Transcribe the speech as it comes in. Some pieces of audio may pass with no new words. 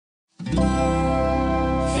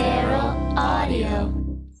Feral Audio.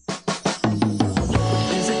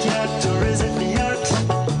 Is it yacht or is it yacht?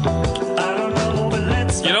 I don't know, but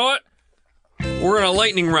let's... You know what? We're in a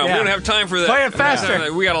lightning round. Yeah. We don't have time for that. Play it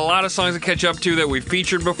faster. We got a lot of songs to catch up to that we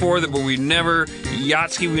featured before, but we never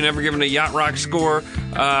given a Yacht Rock score.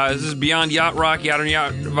 This is Beyond Yacht Rock, Yacht on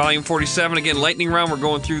Yacht, Volume 47. Again, lightning round. We're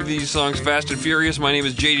going through these songs fast and furious. My name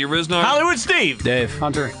is J.D. Rizno. Hollywood Steve. Dave.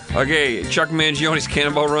 Hunter. Okay, Chuck Mangione's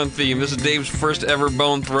Cannonball Run theme. This is Dave's first ever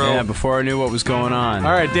bone throw. Yeah, before I knew what was going on.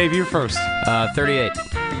 All right, Dave, you first. 38.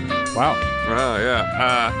 Wow. Oh,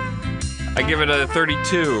 yeah. I give it a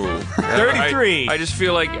 32. 33. I just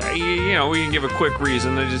feel like, we can give a quick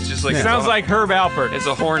reason. It's just like... Sounds like Herb Alpert. It's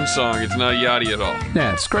a horn song. It's not yachty at all.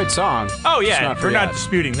 Yeah, it's a great song. Oh, It's yeah. not We're not yacht.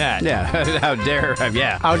 disputing that. Yeah, how dare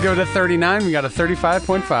yeah. I'll go to 39. We got a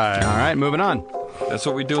 35.5. All right, moving on. That's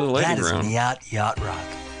what we do in the lightning round. Yacht Rock.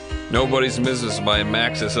 Nobody's Business by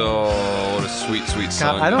Maxis. Oh, what a sweet, sweet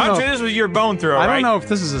song. I don't know. Hunter, this was your bone throw, I right? don't know if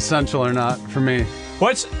this is essential or not for me.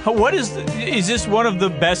 Is this one of the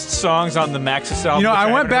best songs on the Maxis album? You know, which I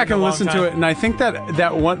went haven't back heard in and a long listened time? to it, and I think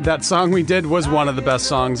that song we did was one of the best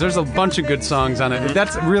songs. There's a bunch of good songs on it.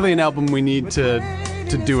 That's really an album we need to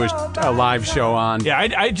do a live show on. Yeah,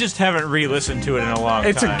 I just haven't re-listened to it in a long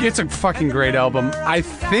time. It's a fucking great album. I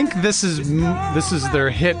think this is their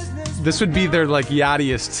hit. This would be their like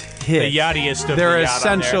yachtiest hit. The yachtiest of their the yacht on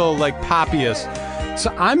essential like poppiest. So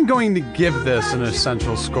I'm going to give this an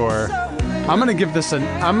essential score. I'm gonna give this. Oh,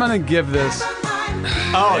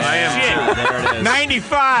 I am shit. There it is.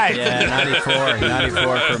 95. Yeah,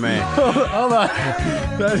 94 for me. Hold on.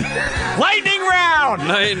 Lightning round.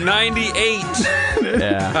 98.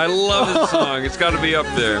 Yeah. I love this song. It's got to be up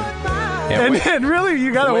there. Yeah, And really,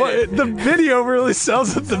 you gotta. The video really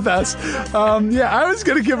sells it the best. I was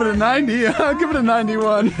gonna give it a 90. I'll give it a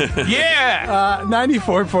 91. Yeah.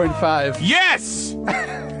 94.5. Yes.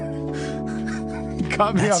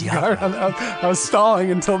 Caught me off guard. I was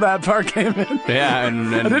stalling until that part came in. Yeah,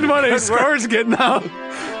 and I didn't want any scores getting out.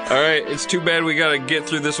 All right, it's too bad we got to get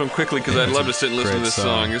through this one quickly because I'd love to sit and listen to Great this song.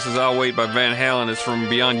 song. This is I'll Wait by Van Halen. It's from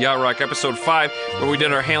Beyond Yacht Rock, Episode 5, where we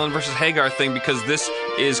did our Halen versus Hagar thing because this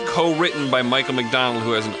is co-written by Michael McDonald,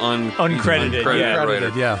 who has an Uncredited, yeah. writer.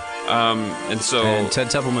 Yeah. And so... And Ted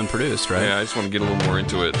Templeman produced, right? Yeah, I just want to get a little more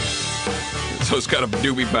into it. So it's got a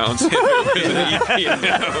doobie bounce in it,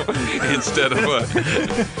 instead of a...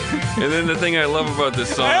 And then the thing I love about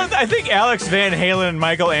this song... I think Alex Van Halen and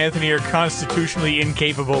Michael Anthony are constitutionally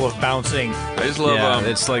incapable of bouncing. I just love... Yeah,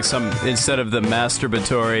 it's like instead of the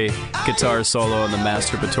masturbatory guitar solo and the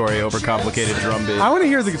masturbatory overcomplicated drum beat. I want to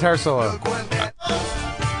hear the guitar solo.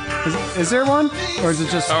 Is there one, or is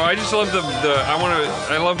it just? Oh, I just love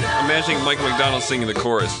I love imagining Michael McDonald singing the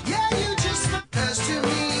chorus.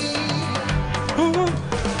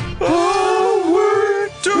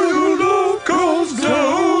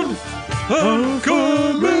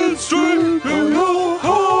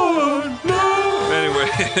 Anyway,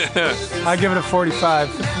 I give it a 45.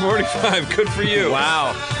 45. Good for you.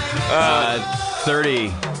 Wow. 30.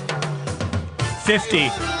 50.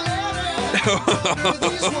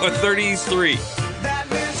 33.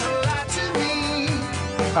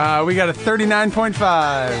 We got a 39.5.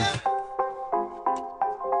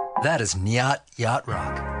 That is Yacht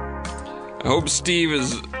Rock. I hope Steve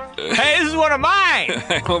is. Hey, this is one of mine.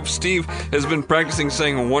 I hope Steve has been practicing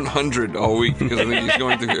saying 100 all week because I think he's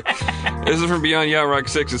going through. This is from Beyond Yacht Rock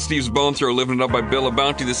 6. It's Steve's Bone Throw, living it up by Bill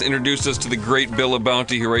Bounty. This introduced us to the great Bill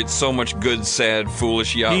Bounty, who writes so much good, sad,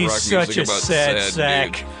 foolish yacht He's rock such music a about sad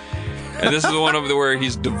sack. dude. And this is the one over there where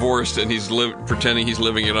he's divorced and he's pretending he's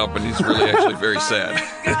living it up, and he's really actually very sad.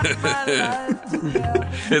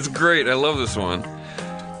 It's great. I love this one.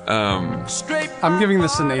 I'm giving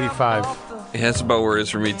this an 85. Yeah, that's about where it is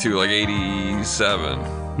for me too, like 87.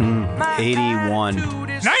 81.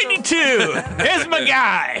 92. Here's my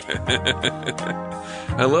guy.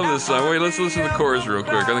 I love this song. Wait, let's listen to the chorus real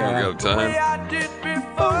quick. I think we've got time.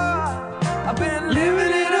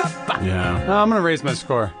 Yeah. I'm gonna raise my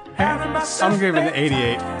score. I'm giving it an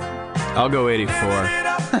 88. I'll go 84.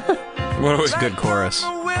 What It's a good chorus.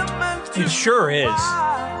 It sure is.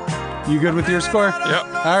 You good with your score? Yep.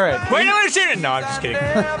 All right. Wait, no, understand it. No, I'm just kidding.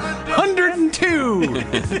 102.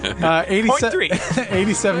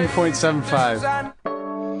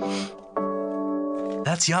 87.75.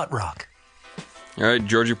 That's Yacht Rock. All right,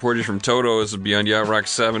 Georgie Portage from Toto is Beyond Yacht Rock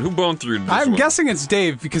 7. Who boned through this I'm one? guessing it's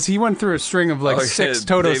Dave because he went through a string of like Oh, yeah, 6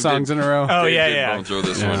 Toto Dave songs did. in a row. Oh, Dave yeah, did yeah. bone through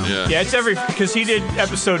this one, yeah. Yeah, it's because he did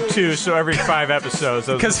episode 2, so every 5 episodes.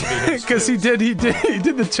 those would be his Because he did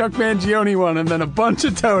the Chuck Mangione one and then a bunch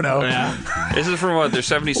of Toto. This is from what? They're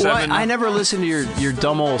 77? Well, I never listened to your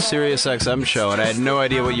dumb old Sirius XM show, and I had no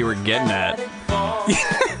idea what you were getting at.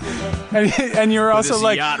 And you're also this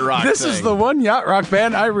like, yacht rock this is thing. the one yacht rock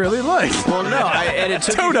band I really like. Well, no, and it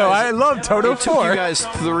took you Toto, guys- I love Toto It took 4. you guys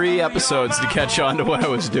 3 episodes to catch on to what I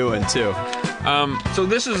was doing, too. So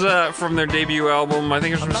this is from their debut album. I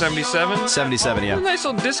think it's from 77. 77, A yeah. nice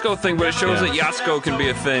little disco thing, but it shows that Yachtsko can be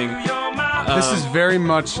a thing. This is very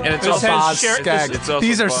much And it's a also Boz Cher- skag. It's also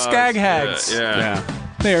These are Boz. skag hags. Yeah.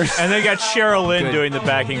 They're And they got Cheryl Lynn Good. doing the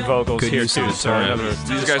backing vocals Good here, use of too. the So term. another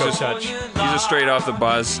These guys disco are touch. These are straight off the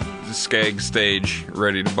Boz Skag stage,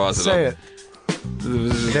 ready to boss it say up.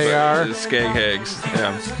 it. They are Skag hags.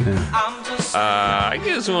 Yeah. I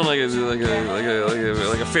guess one like a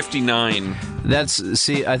 59. I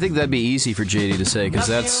think that'd be easy for JD to say, because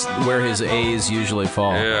that's where his A's usually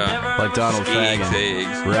fall. Yeah. Like Donald Skag Fagen.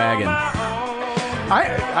 hags. Raggin'.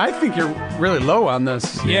 I think you're really low on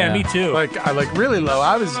this. Yeah, me too. Like really low.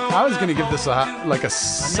 I was gonna give this a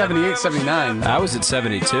 78, 79. I was at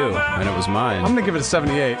 72, and it was I'm mine. gonna give it a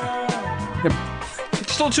 78.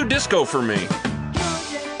 It's still too disco for me.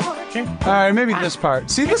 All right, maybe this part.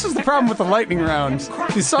 See, this is the problem with the lightning rounds.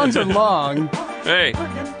 These songs are long. Hey,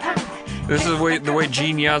 this is the way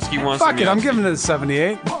Gene Yatsky wants Fuck to it, I'm giving it a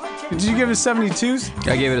 78. Did you give it a 72,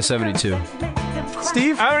 I gave it a 72.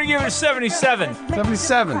 Steve? I'm going to give it a 77.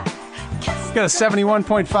 77. Got a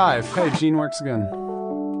 71.5. Hey, Gene works again.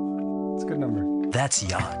 It's a good number. That's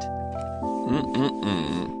yacht.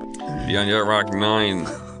 Beyond Yacht Rock 9.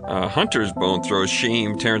 Hunter's Bone Throws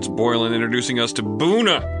Shame. Terrence Boylan introducing us to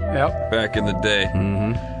Boona Yep. back in the day.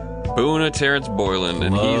 Mm-hmm. Boona Terrence Boylan,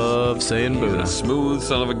 and Love saying he's a Buddha. smooth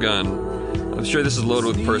son of a gun. I'm sure this is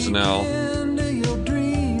loaded with personnel.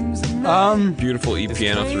 Beautiful E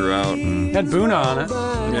piano throughout. Had Boona on it.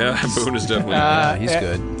 Yeah, Boona's definitely. He's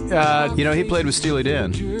good. You know, he played with Steely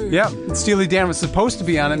Dan. Yeah, Steely Dan was supposed to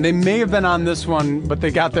be on it. They may have been on this one, but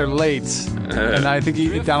they got there late. And I think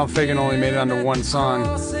Donald Fagen only made it onto one song.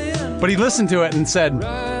 But he listened to it and said,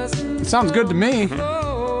 "It sounds good to me."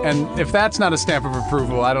 And if that's not a stamp of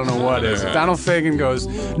approval, I don't know what is. If Donald Fagen goes,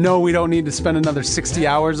 "No, we don't need to spend another 60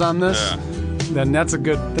 hours on this," then that's a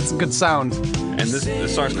good sound. And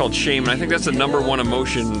this song's called Shame, and I think that's the number one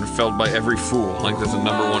emotion felt by every fool. Like that's the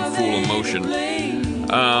number one fool emotion.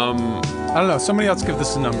 I don't know. Somebody else give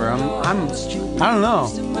this a number. I don't know.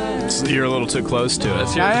 You're a little too close to it.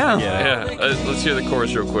 Let's hear I am. Yeah, let's hear the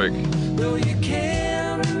chorus real quick.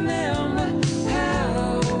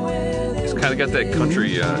 It's kind of got that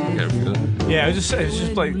country. Kind of feel. Yeah, I was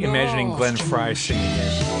just like imagining Glenn Fry singing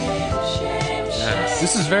it.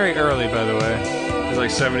 This is very early, by the way. It's like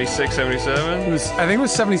 76, 77. I think it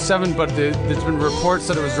was 77, but there's been reports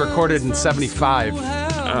that it was recorded in 75.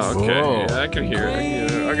 Oh, okay. Whoa. Yeah, I can hear it.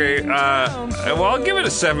 Okay, well, I'll give it a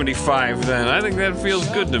 75 then. I think that feels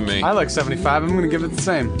good to me. I like 75. I'm going to give it the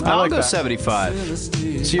same. I I'll like go that. 75. It's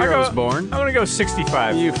the year I was born. I'm going to go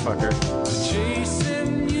 65. You fucker.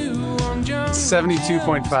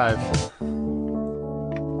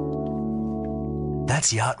 72.5.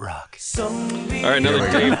 That's yacht rock. All right, another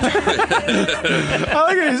Dave. I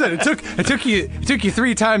like what you said. It took you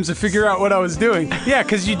 3 times to figure out what I was doing. Yeah,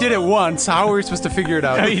 because you did it once. How were we supposed to figure it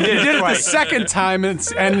out? You did it the second time,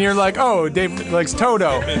 and you're like, "Oh, Dave likes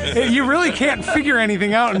Toto." You really can't figure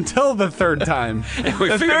anything out until the third time. We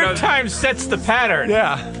The figured third out- time sets the pattern.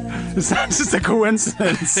 Yeah, it's not just a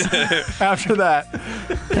coincidence. After that,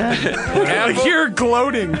 like you're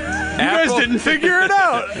gloating. You guys didn't figure it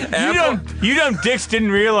out. You dumb dicks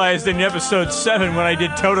didn't realize in episode 7 when I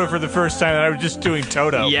did Toto for the first time that I was just doing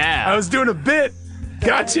Toto. I was doing a bit.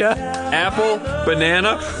 Gotcha. Apple,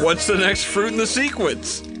 banana. What's the next fruit in the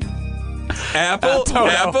sequence? Apple, Toto.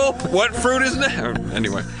 apple. What fruit is next?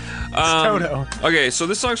 Anyway. Toto. Okay, so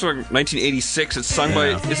this song's from 1986. It's sung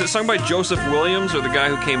by. Is it sung by Joseph Williams or the guy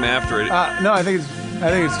who came after it? No, I think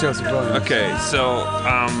it's Joseph Williams. Okay, so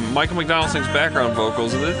Michael McDonald sings background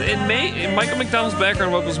vocals, and Michael McDonald's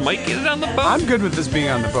background vocals might get it on the boat. I'm good with this being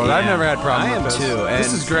on the boat. I've never had I problems am with this. too.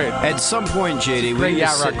 This and is great. At some point, JD, we Great need to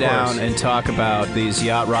yacht sit rock down chorus. and talk about these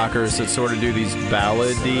yacht rockers that sort of do these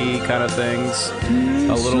ballady kind of things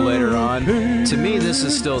a little later on. To me, this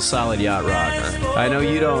is still solid yacht rock. I know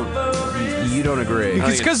you don't agree. think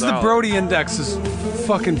It's because it's the solid. Brody Index is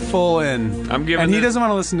fucking full in. I'm giving and he this- doesn't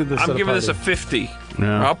want to listen to this. I'm at giving a this a party. 50.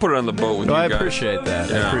 Yeah. I'll put it on the boat with Well, you I guys. appreciate that.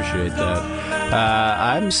 Yeah. I appreciate that.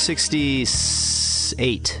 I'm 66. is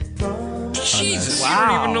 8. Jesus, you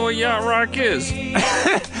don't even know what yacht rock is.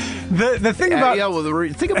 The thing about Yeah, well,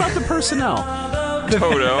 think about the personnel.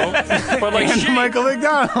 Toto, but like and shitty, Michael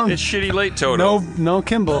McDonald. it's shitty late Toto. No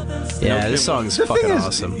Kimball. Yeah, this song's The fucking thing is,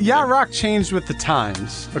 awesome. yacht rock changed with the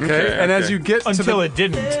times. Okay, and as you get Until to it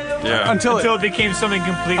didn't. Yeah. until It became something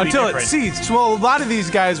completely until different. it ceased. Well, a lot of these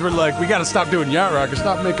guys were like, we got to stop doing yacht rock. It's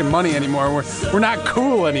not making money anymore. We're not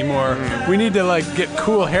cool anymore. We need to like get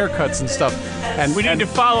cool haircuts and stuff. And We need to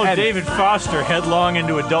follow David Foster headlong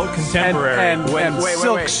into adult contemporary. and Wait,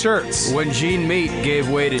 silk wait. shirts. When Gene Meat gave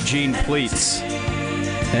way to Gene Pleats.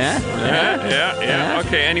 Yeah? Yeah.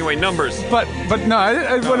 Okay, anyway, numbers. But no,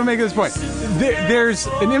 I want to make this point. There's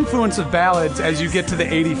an influence of ballads as you get to the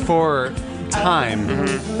 '84 time,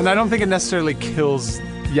 and I don't think it necessarily kills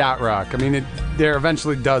yacht rock. I mean, there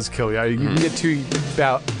eventually does kill you. You can get too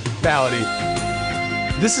ballady.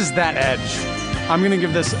 This is that edge. I'm gonna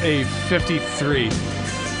give this a 53.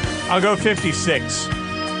 I'll go 56.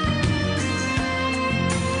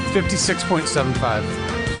 56.75.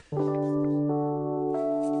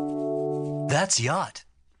 That's yacht.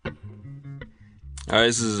 All right,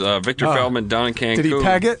 this is Victor Feldman down in Cancun. Did he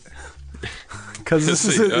peg it? Because this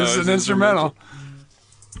is This is an instrumental.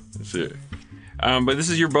 Let's see. But this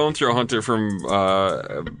is your Bone Throw Hunter from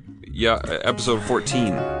episode 14.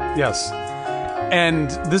 Yes. And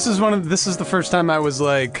this is the first time I was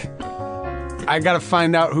like, I gotta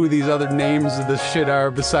find out who these other names of this shit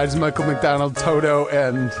are besides Michael McDonald, Toto,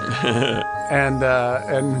 and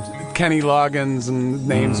Kenny Loggins and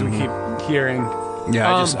names we keep hearing.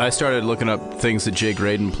 Yeah, I started looking up things that Jake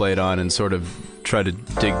Radin played on and sort of tried to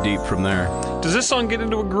dig deep from there. Does this song get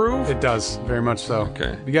into a groove? It does, very much so.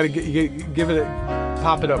 Okay. You gotta give it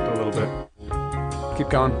pop it up a little bit. Keep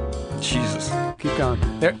going. Jesus. Keep going.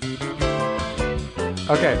 There.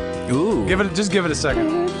 Okay. Ooh. Just give it a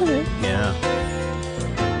second. Yeah.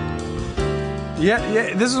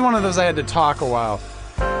 Yeah, this is one of those I had to talk a while.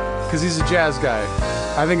 Because he's a jazz guy.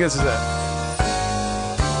 I think this is it.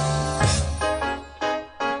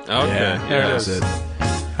 Okay. There it That's is. it.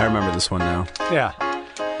 I remember this one now. Yeah.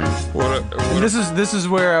 What This is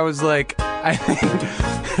where I was like, I think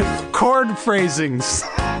chord phrasings.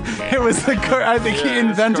 It was the chord. I think he Yeah, it's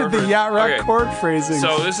invented chord the phrase- yacht rock okay. chord phrasings.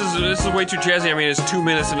 So this is way too jazzy. I mean, it's 2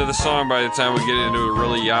 minutes into the song by the time we get into a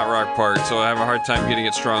really yacht rock part, so I have a hard time getting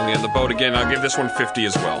it strongly on the boat. Again, I'll give this one 50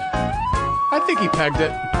 as well. I think he pegged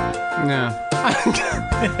it. Yeah.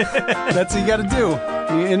 That's what you got to do.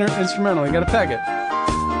 You instrumental. You got to peg it.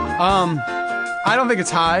 I don't think it's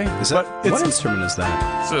high. Is that, but it's what instrument is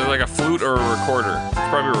that? So like a flute or a recorder? It's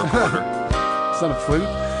probably a recorder. It's not a flute.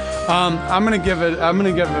 I'm gonna give it a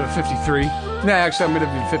 53. No, actually, I'm gonna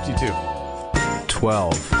give it 52.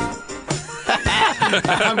 12.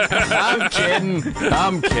 I'm kidding.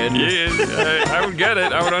 I'm kidding. Yeah, I would get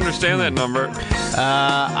it. I would understand that number.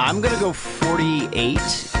 I'm going to go 48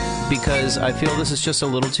 because I feel this is just a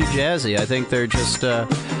little too jazzy. I think they're just, I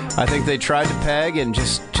think they tried to peg and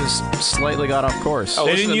just slightly got off course. Oh,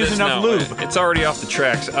 They listen didn't to use this enough now. lube. It's already off the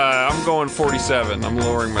tracks. I'm going 47. I'm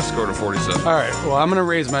lowering my score to 47. All right. Well, I'm gonna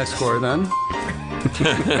raise my score then.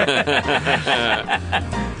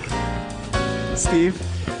 Steve.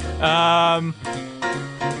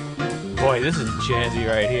 Boy, this is jazzy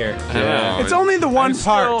right here. It's only the one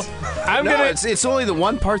part. I'm No, gonna it's only the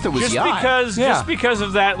one part that was just yacht. because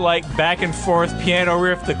of that like back and forth piano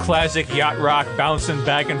riff, the classic yacht rock bouncing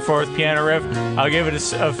back and forth piano riff. I'll give it a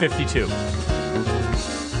 52.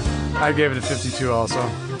 I gave it a 52 also,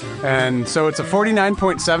 and so it's a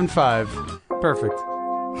 49.75. Perfect.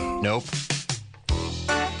 Nope.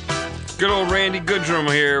 Good old Randy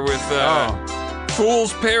Goodrum here with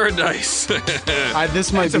Fool's Paradise.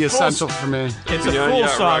 This might It's a be full essential for me. It's a Beyond Fool Yacht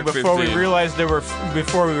song Rock before 15. we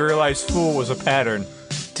realized Fool was a pattern.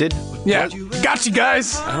 Yeah. Got you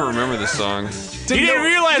guys. I don't remember this song. He didn't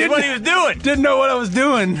realize what he was doing. Didn't know what I was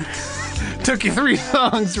doing. Took you 3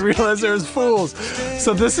 songs to realize there was fools.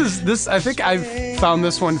 So this. I think I found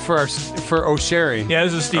this one for O'Sherry. Yeah,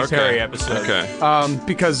 this is a Steve Okay. Perry episode. Okay.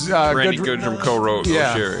 Because Randy Goodrum co-wrote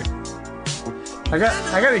Yeah. O'Sherry. I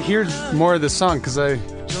got to hear more of this song because I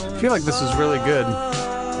feel like this is really good.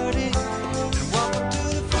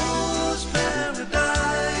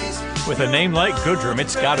 With a name like Goodrum,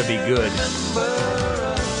 it's got to be good.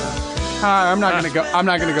 I'm not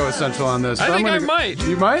gonna go essential on this. I but think I'm I gonna might.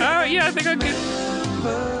 You might? Yeah, I think I could.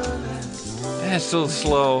 That's still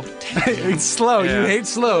slow. It's slow. Yeah. You hate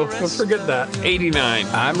slow. Don't forget that. 89.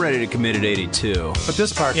 I'm ready to commit at 82. But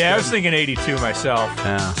this part's Yeah, I good. was thinking 82 myself.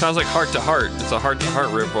 Yeah. Sounds like Heart to Heart. It's a Heart to Heart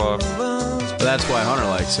ripoff. But that's why Hunter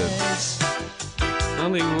likes it.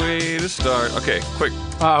 Only way to start. Okay, quick.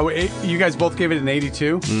 Wait, you guys both gave it an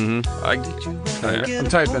 82? I'm I'm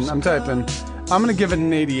typing. I'm going to give it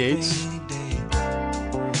an 88.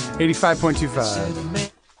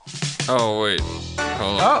 85.25. Oh, wait.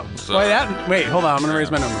 Hold Oh, on. Sorry. wait, hold on. I'm going to raise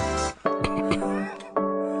my number.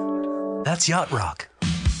 That's yacht rock.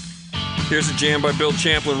 Here's a jam by Bill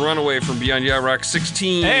Champlin, Runaway from Beyond Yacht Rock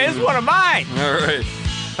 16. Hey, it's one of mine. All right.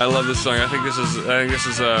 I love this song. I think this is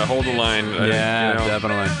Hold the Line. Yeah,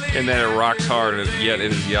 definitely. And then it rocks hard, yet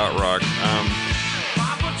it is yacht rock.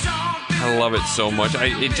 I love it so much.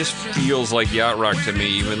 It just feels like yacht rock to me,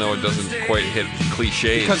 even though it doesn't quite hit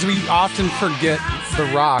cliches. Because we often forget the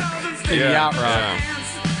rock in yacht rock. Yeah.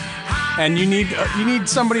 And you need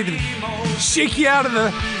somebody to shake you out of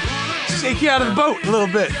the boat a little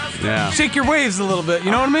bit. Yeah. Shake your waves a little bit.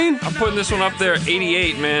 You know what I mean? I'm putting this one up there,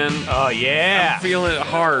 88, man. Oh, yeah. I'm feeling it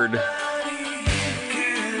hard.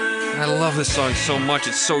 I love this song so much.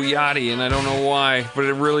 It's so yachty, and I don't know why, but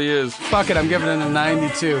it really is. Fuck it. I'm giving it a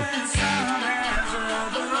 92.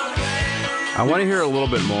 I want to hear a little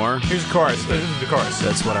bit more. Here's the chorus. This is the chorus.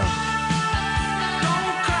 That's what I'm.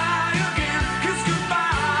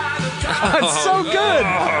 It's so good.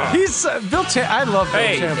 He's Bill. I love Bill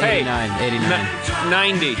Hey, Champlin. hey. 89.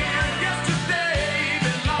 90.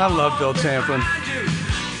 I love Bill Champlin.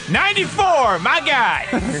 94, my guy.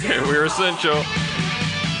 Okay, we're essential.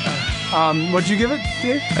 What'd you give it,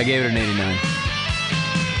 Dave? I gave it an 89.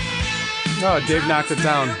 Oh, Dave knocked it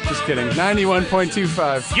down. Just kidding.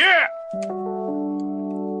 91.25. Yeah.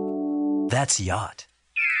 That's yacht.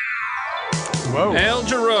 Whoa. El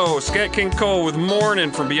Giro, Scat King Cole with Morning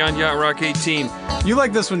from Beyond Yacht Rock 18. You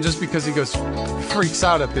like this one just because he freaks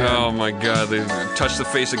out at the end. Oh my God, they touch the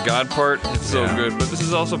face of God part. It's so good. But this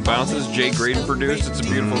is also Bounces, Jay Graydon produced. It's a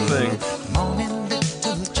beautiful thing.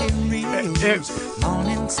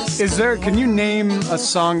 Can you name a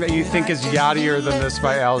song that you think is yachtier than this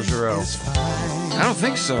by Al Jarreau? I don't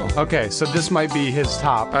think so. Okay, so this might be his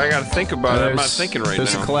top. I gotta think about it. I'm not thinking right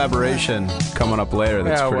There's now. a collaboration coming up later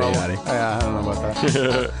that's pretty yachty. Yeah, I don't know about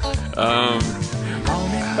that.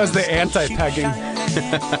 That's the anti-pegging.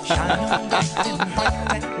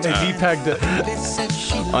 He pegged it.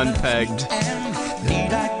 Unpegged.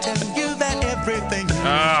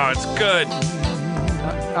 Oh, it's good.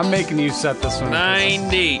 I'm making you set this one.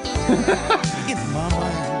 90.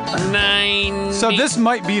 90. So this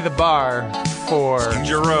might be the bar for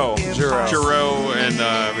Giro and Giro.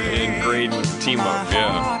 Graydon team up.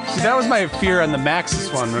 Yeah. See, that was my fear on the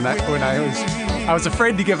Maxis one when I was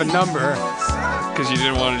afraid to give a number Because you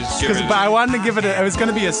didn't want to just give it. but I wanted to give it. It was going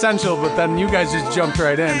to be essential, but then you guys just jumped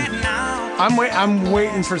right in. I'm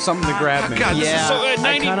waiting for something to grab me. God, this is so good.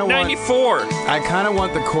 94. I kind of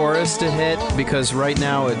want the chorus to hit because right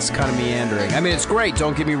now it's kind of meandering. I mean, it's great.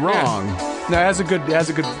 Don't get me wrong. No, it has a good.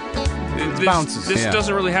 It bounces. This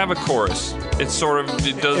doesn't really have a chorus. It's sort of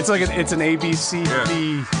it does. It's like it's an A B C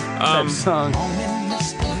D type song.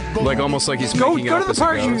 Like almost like he's Go making it to up the as it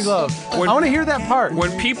part you goes. love. I want to hear that part.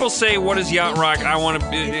 When people say what is yacht rock, I want to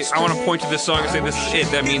point to this song and say this is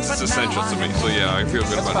it. That means it's essential to me. So yeah, I feel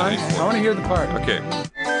good That's about fine. I 94. want to hear the part. Okay.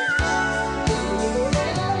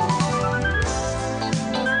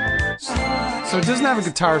 So it doesn't have a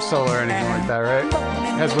guitar solo or anything like that, right? It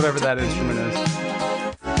has whatever that instrument is.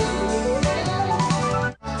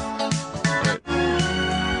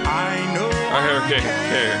 Okay.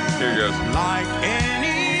 Here he goes.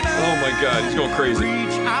 Oh my God, he's going crazy.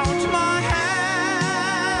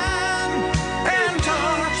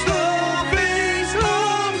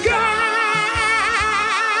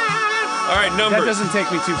 All right, numbers. That doesn't take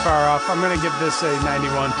me too far off. I'm going to give this a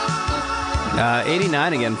 91.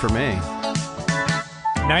 89 again for me.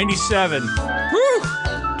 97. Woo!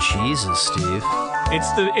 Jesus, Steve. It's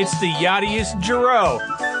the yachtiest Giro.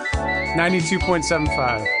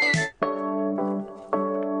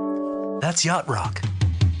 92.75. That's yacht rock.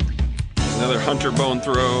 Another Hunter Bone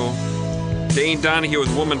throw. Dane Donahue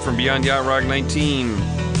with Woman from Beyond Yacht Rock 19.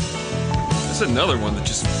 That's another one that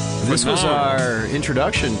just. This was phenomenal. our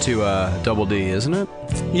introduction to Double D, isn't it?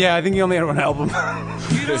 Yeah, I think he only had one album. I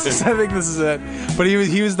think this is it. But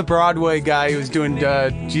he was the Broadway guy who was doing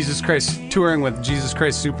Jesus Christ, touring with Jesus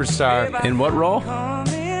Christ Superstar. In what role? I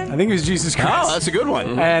think it was Jesus Christ. Oh, that's a good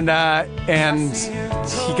one. And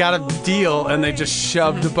he got a deal, and they just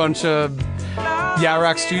shoved a bunch of Yacht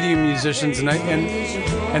Rock studio musicians, and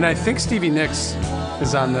I think Stevie Nicks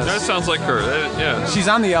is on this. That sounds like her. Yeah. She's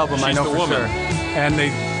on the album, I She's know the for woman. sure. And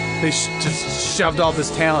they just shoved all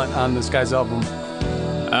this talent on this guy's album.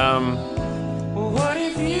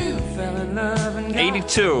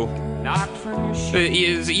 82.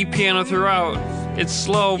 Is E piano throughout. It's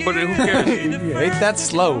slow, but who cares? You hate that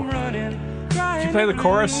slow. Can you play the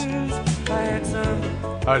chorus?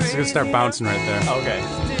 Oh, it's gonna start bouncing right there. Okay.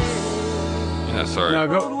 Yeah, sorry. No,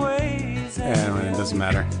 go. Anyway, it doesn't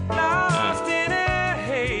matter.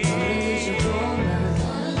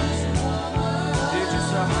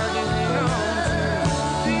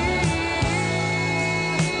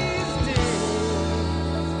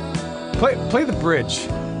 Play the bridge.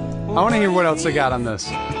 I want to hear what else they got on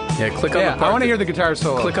this. Yeah, click on the part. I want to hear the guitar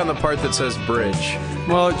solo. Click on the part that says bridge.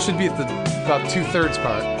 Well, it should be at the about 2/3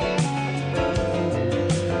 part.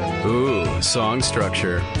 Ooh, song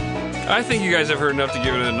structure. I think you guys have heard enough to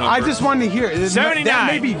give it a number. I just wanted to hear it. 79. That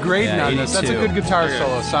may be grading Yeah, on this. That's a 82. good guitar Okay.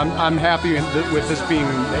 solo, so I'm happy with this being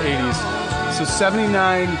the 80s. So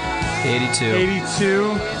 79, 82.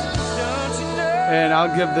 82, and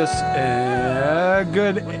I'll give this a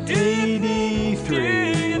good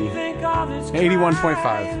 83.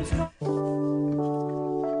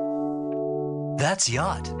 81.5. That's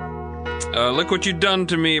Yacht. Look what you done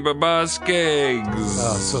to me, Baba Skeggs.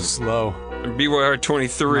 Oh, so slow. BYR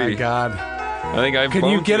 23. My God. I think I Can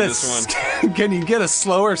you boned get through a this one. Can you get a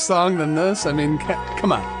slower song than this? I mean,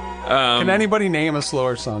 come on. Can anybody name a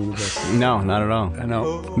slower song than this? No, not at all. I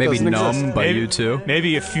know. Maybe Doesn't Numb exist. by U2.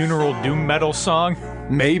 Maybe a funeral doom metal song.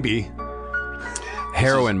 Maybe.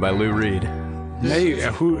 Heroin by Lou Reed. Maybe.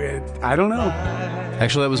 Who? I don't know.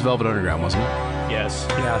 Actually, that was Velvet Underground, wasn't it? Yes.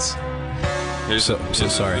 Yes. Here's- So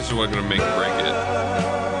sorry. This is what's going to make or break it.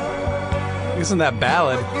 Isn't that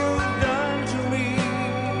ballad?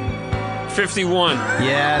 51.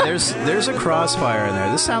 Yeah, there's a crossfire in there.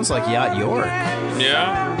 This sounds like Yacht York.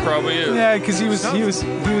 Yeah, probably is. Yeah, because he was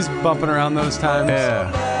bumping around those times. Yeah.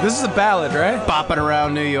 This is a ballad, right? Bopping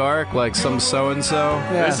around New York like some so-and-so.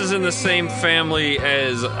 Yeah. This is in the same family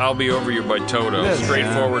as I'll Be Over You by Toto. It is,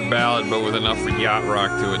 Straightforward ballad, but with enough yacht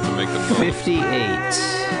rock to it to make the boat. 58.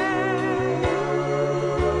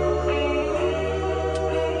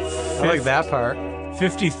 I like that part.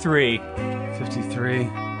 53. 53.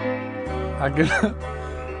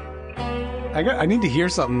 I need to hear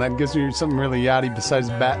something that gives me something really yachty besides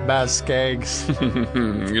Baz Skaggs.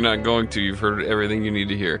 You're not going to. You've heard everything you need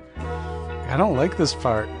to hear. I don't like this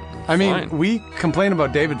part. I mean, Fine. we complain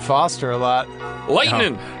about David Foster a lot.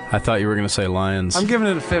 Lightning! I thought you were going to say Lions. I'm giving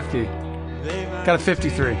it a 50. Got a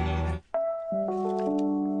 53.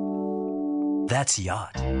 That's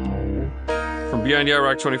Yacht. From Beyond Yacht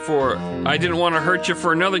Rock 24, I Didn't Want to Hurt You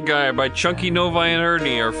for Another Guy by Chunky Novi and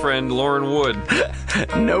Ernie, our friend Lauren Wood.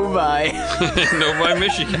 Novi. Novi,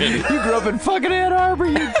 Michigan. You grew up in fucking Ann Arbor,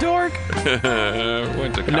 you dork.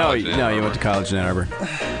 Went to No, college. in Ann you Arbor. went to college in Ann Arbor.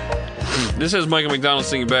 This has Michael McDonald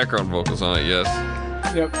singing background vocals on it, yes.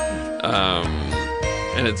 Yep.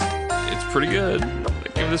 And it's pretty good. I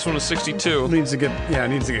give this one a 62. It needs to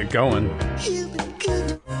get going.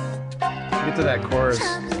 Get to that chorus.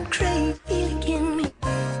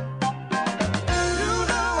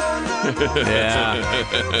 Yeah.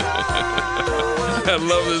 I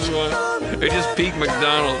love this one. It just peaked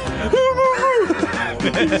McDonald.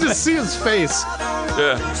 You can just see his face.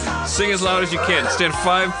 Yeah. Sing as loud as you can. Stand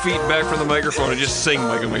 5 feet back from the microphone and just sing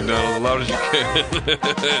Michael McDonald as loud as you can.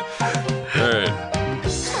 All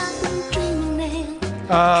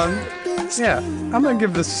right. Yeah, I'm gonna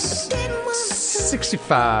give this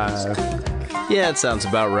 65. Yeah, it sounds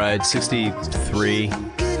about right. 63.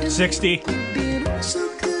 60.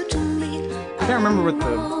 Can't remember what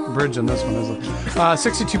the bridge on this one is.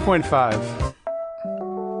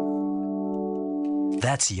 62.5.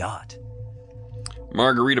 That's Yacht.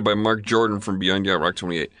 Margarita by Mark Jordan from Beyond Yacht Rock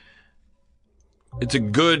 28. It's a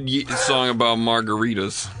good song about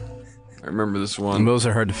margaritas. I remember this one. Those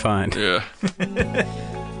are hard to find. Yeah.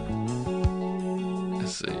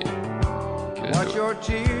 Let's see.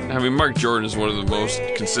 I mean, Mark Jordan is one of the most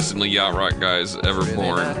consistently yacht rock guys ever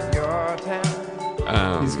born.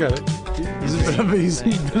 He's got it. He's a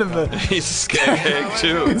bit of a. He's a skag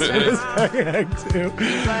too. He's got his bag too. Look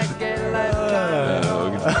at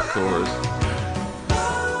the chorus.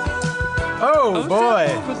 Oh boy!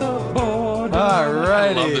 I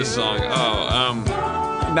love this Alrighty, song.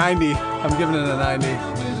 Oh, 90. I'm giving it a 90.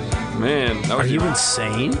 man. That Are was you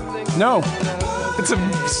insane? No, it's a.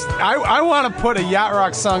 I want to put a yacht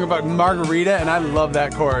rock song about margarita, and I love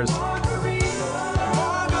that chorus.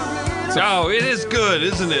 Oh, it is good,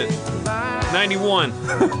 isn't it? 91.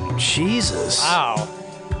 Jesus. Wow.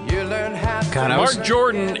 God, I was, Mark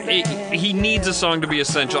Jordan, he needs a song to be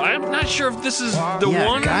essential. I'm not sure if this is the yeah,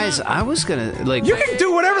 one. guys, I was going to, like, You can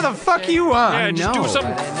do whatever the fuck you want. Yeah, just do know.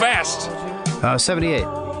 something fast. 78.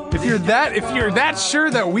 If you're that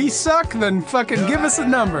sure that we suck, then fucking give us a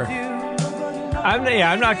number.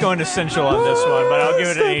 I'm not going essential on this one, but I'll give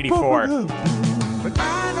it an 84.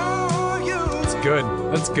 It's good.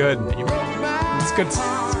 That's good. It's good.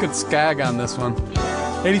 It's good skag on this one.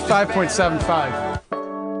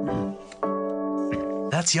 85.75.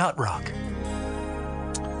 That's yacht rock.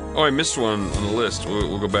 Oh, I missed one on the list.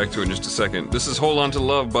 We'll go back to it in just a second. This is Hold On to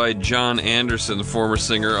Love by John Anderson, the former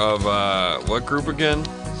singer of what group again?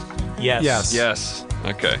 Yes. Yes.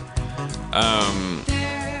 Okay.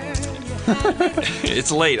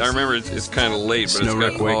 It's late. I remember it's kind of late, but Snow it's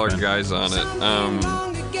Rick got all our Wakeman. guys on it.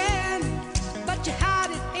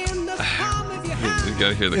 You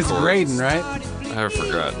gotta hear the It's chorus. Graydon, right? I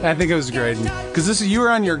forgot. I think it was Graydon. Because you were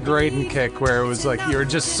on your Graydon kick where it was like you were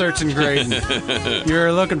just searching Graydon. You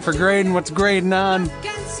were looking for Graydon. What's Graydon on?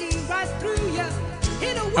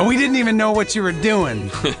 And we didn't even know what you were doing.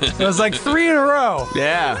 It was like 3 in a row.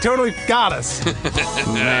 Yeah. Totally got us.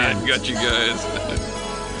 Man, got you guys.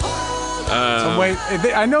 So wait,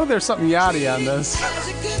 I know there's something yachty on this.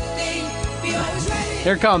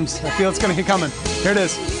 Here it comes. I feel it's going to keep coming. Here it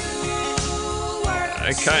is.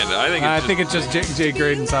 I think I it's think it's just Jay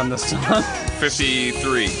Graydon's on this song.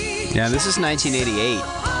 53. Yeah, this is 1988.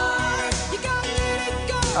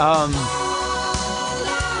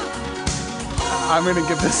 I'm gonna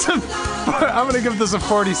give this a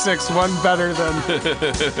 46. One better than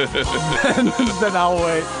than I'll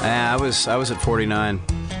wait. I was at 49.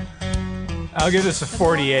 I'll give this a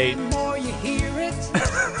 48.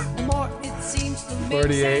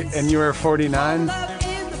 48, and you were 49.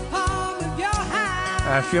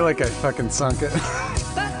 I feel like I fucking sunk it.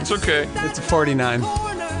 It's okay. It's a 49.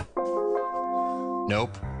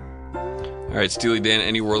 Nope. All right, Steely Dan,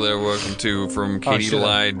 Any World That I Welcome To from Katie shit.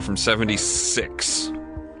 Lied from 76.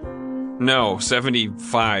 No,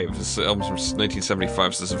 75. This album's from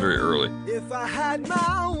 1975, so this is very early. If I had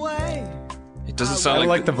my way. It doesn't I sound don't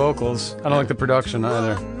like... like the vocals. I don't like the production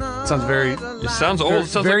either. It sounds very, It sounds old. It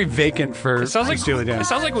sounds very like... vacant for It sounds like Steely Dan. It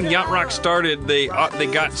sounds like when Yacht Rock started, they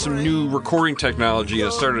got some new recording technology and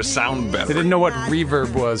it started to sound better. They didn't know what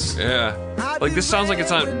reverb was. Yeah, like this sounds like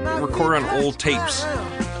it's on recorded on old tapes.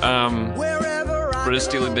 But it's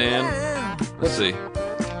Steely Dan. Let's see.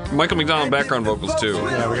 Michael McDonald background vocals too.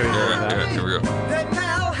 Yeah, we're gonna hear that. Yeah, here we go.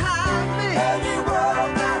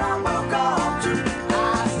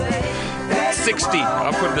 60.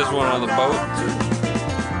 I'll put this one on the boat.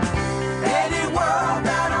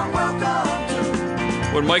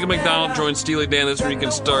 When Michael McDonald joins Steely Dan, that's when you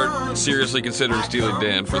can start seriously considering Steely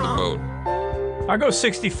Dan for the boat. I'll go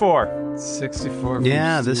 64. 64.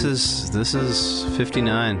 Yeah, this is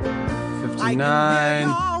 59. 59.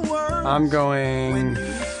 I'm going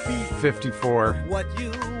 54.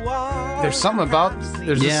 There's something about.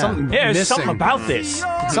 There's just Yeah. something Yeah, there's missing. something about this.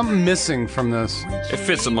 Something missing from this. It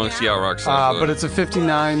fits amongst Yacht Rock songs. But it's a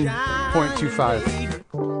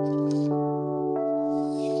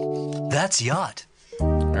 59.25. That's yacht.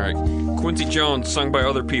 All right, Quincy Jones, sung by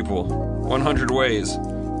other people, 100 Ways,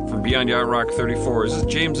 from Beyond Yacht Rock 34. Is this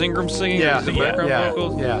James Ingram singing? Yeah, Is it yeah, background yeah,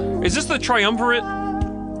 vocals? yeah. Is this the Triumvirate?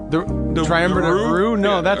 The Triumvirate Rue? Rue?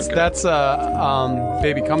 No, Yeah, that's okay.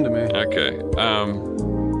 Baby Come to Me. Okay.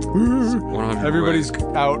 100 Everybody's Ways.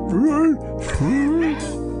 out.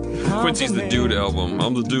 Quincy's the Dude album.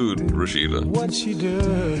 I'm the Dude, Rashida. What she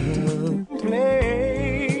do?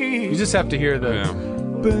 You just have to hear the Yeah.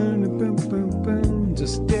 boom, boom, boom, boom.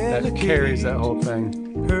 Just that carries that whole thing.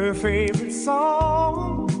 Her favorite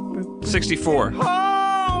song. 64.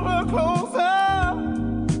 Hold her closer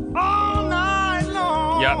all night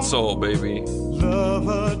long. Yacht Soul, baby. Love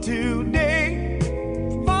her today.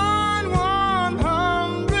 Find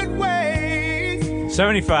 100 ways.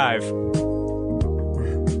 75.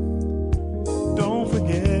 Don't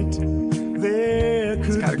forget there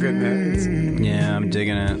could Got a good name. Yeah, I'm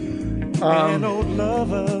digging it. an old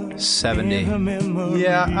lover. 70. Memory.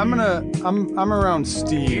 Yeah, I'm around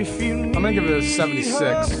Steve. I'm gonna give it a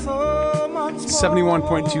 76.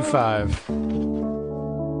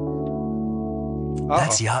 71.25.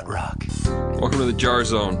 That's yacht rock. Welcome to the Jar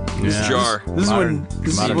Zone. This Yeah. Jar. This is when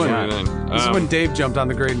Modern Jar. Dave jumped on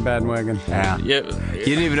the Graydon bandwagon. Yeah. Yeah. You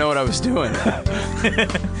didn't even know what I was doing.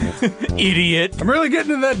 Idiot. I'm really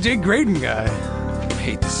getting into that Jay Graydon guy. I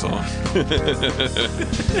hate this song. You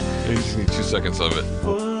just need 2 seconds of it.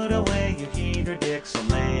 Put away your heater, Dick, so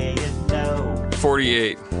lay it low.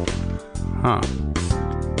 48. Huh.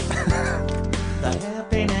 The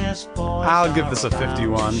happiness boys I'll give this a are about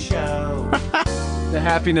 51. to show. The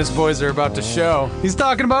happiness boys are about to show. He's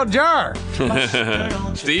talking about Jar.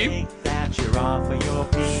 Don't Steve? you think that you're off of your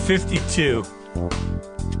feet? 52.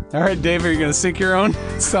 All right, Dave, are you gonna sync your own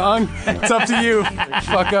song? It's up to you,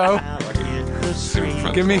 fucko. Out in the street.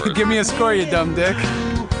 Give me a score, you dumb dick.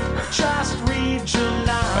 Just read your line.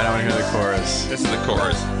 I don't want to hear the chorus. This is the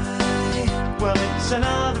chorus. Well, it's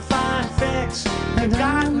another fine fix. You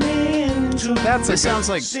got me into That's a It sounds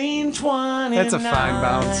like scene 29. That's a fine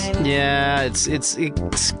bounce. yeah. It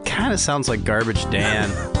kind of sounds like Garbage Dan.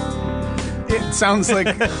 It sounds like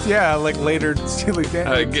like later Steely Dan,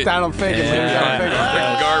 Donald Fagen.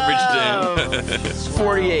 Yeah. Garbage Dan.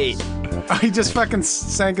 48. Oh, he just fucking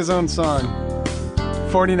sank his own song.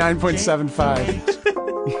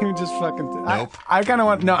 49.75. You just fucking. Nope. I kind of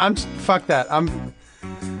want. No, fuck that. I'm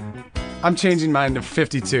changing mine to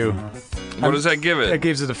 52. What does that give That it?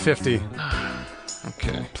 gives it a 50.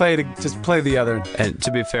 Okay. Just play the other. And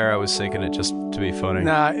to be fair, I was thinking it just to be funny.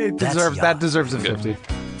 Nah, it deserves a 50.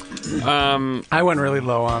 I went really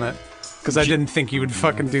low on it because I didn't think you would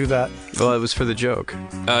fucking do that. Well, it was for the joke.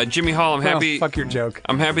 Jimmy Hall, I'm happy. Fuck your joke.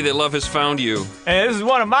 I'm happy that love has found you. And this is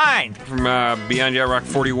one of mine. From Beyond Yacht Rock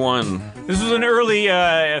 41. This was an early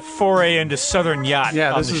foray into Southern Yacht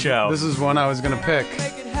Yeah, on this the is show. this is one I was gonna pick.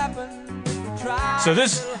 So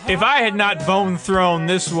this, if I had not bone thrown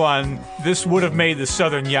this one, this would have made the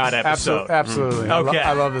Southern Yacht episode. Absolutely. Okay.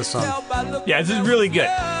 I love this song. Yeah, this is really good.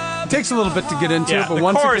 It takes a little bit to get into Yeah, it, but the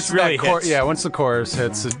once it chorus gets to really that hits. once the chorus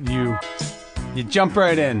hits, you jump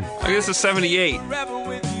right in. I guess it's 78. We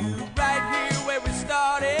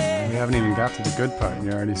haven't even got to the good part, and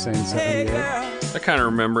you're already saying 78. I kind of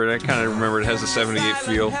remember it. It has a 78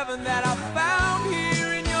 feel.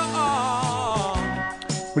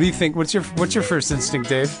 What do you think? What's your first instinct,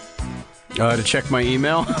 Dave? To check my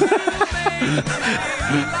email. Here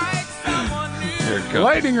it comes.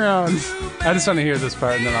 Lightning round. I just want to hear this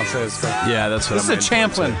part, and then I'll say this part. Yeah, that's what This is a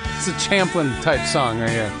Champlin. It's a Champlin type song right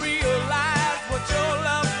here.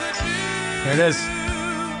 Here it is.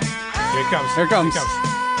 Here it comes. Here it comes.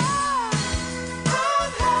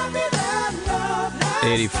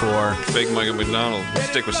 84. Big Michael McDonald. Let's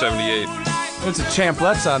stick with 78. There's a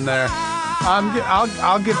Champlets on there.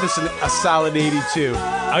 I'll give this a solid 82.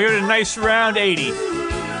 I'll give it a nice round 80.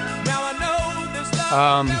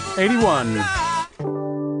 81.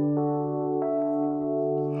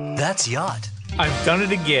 That's Yacht. I've done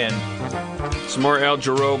it again. Some more Al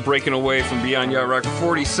Jarreau breaking away from Beyond Yacht Rock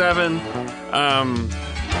 47.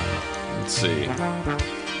 Let's see.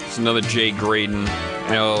 It's another Jay Graydon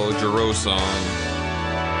Al Jarreau song.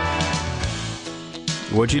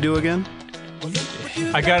 What'd you do again?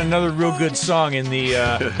 I got another real good song in the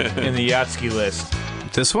Yachtski list.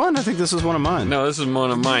 This one? I think this is one of mine. No, this is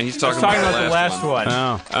one of mine. He's I talking, was talking about the last one.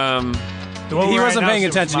 Oh. The one He where I wasn't paying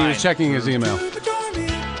announced it was attention. He mine. was checking his email.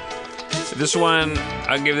 This one,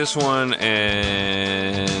 I'll give this one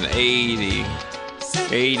an 80.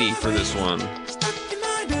 80 for this one.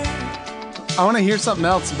 I want to hear something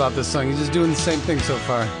else about this song. He's just doing the same thing so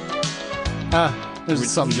far. There's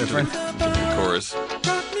something different. The chorus.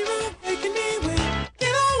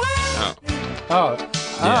 Oh,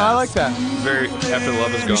 I like that. Very after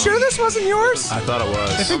love is gone. You sure this wasn't yours? I thought it I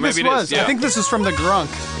was. think this maybe it is, was. yeah. I think this is from the Grunk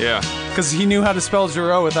Yeah. because he knew how to spell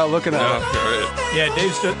Jarreau without looking at Oh, it. right. Yeah,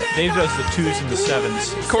 Dave does the 2s and the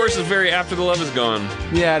 7s. The chorus is very after the love is gone.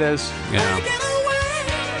 Yeah, it is. Yeah.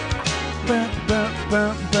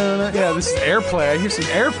 Yeah, this is airplay. I hear some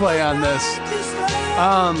airplay on this.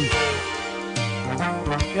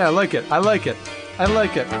 Yeah, I like it. I like it. I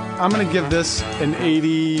like it. I'm gonna give this an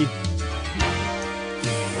 80.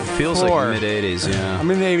 Feels Four. like mid 80s. Yeah. I'm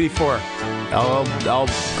in 84. I'll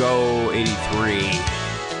go 83.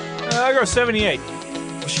 I'll go 78.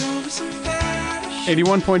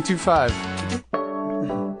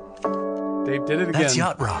 81.25. Dave did it again. That's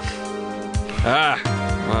Yacht Rock.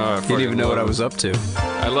 I Didn't even know what I was up to.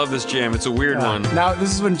 I love this jam. It's a weird one. Now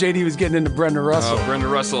this is when JD was getting into Brenda Russell. Oh, Brenda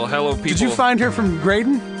Russell. Hello, people. Did you find her from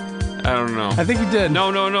Graydon? I don't know. I think you did.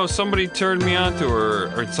 No. Somebody turned me on to her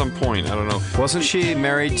or at some point. I don't know. Wasn't she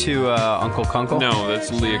married to Uncle Kunkel? No,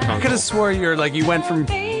 that's Leah I could Kunkel. have swore you went from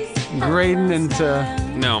Graydon into.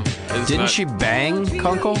 No. it's Didn't not. she bang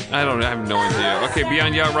Kunkel? I have no idea. Okay,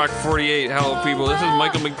 Beyond Yacht Rock 48. Hello, people. This is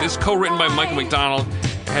This is co-written by Michael McDonald.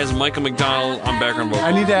 It has Michael McDonald on background vocals.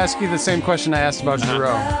 I need to ask you the same question I asked about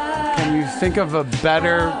Jarreau. Can you think of a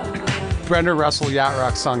better Brenda Russell Yacht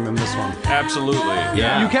Rock song than this one? Absolutely.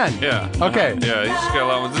 Yeah. You can? Yeah. Okay. Yeah, he's just got a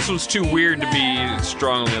lot of. This one's too weird to be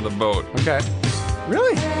strongly on the boat. Okay.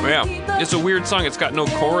 Really? Yeah. It's a weird song. It's got no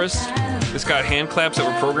chorus. It's got hand claps that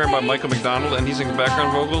were programmed by Michael McDonald, and he's in the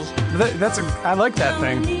background vocals. I like that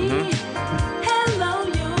thing.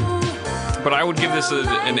 But I would give this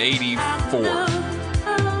an 84.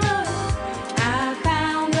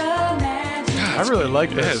 I really like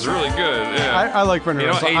Yeah, this. it's really good. Yeah. I like Brenda You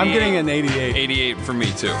know, Russell. I'm 88. getting an 88. 88 for me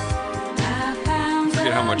too.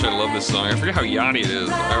 forget how much I love this song. I forget how yachty it is.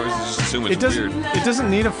 I always just assume it's weird. It doesn't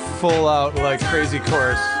need a full out like crazy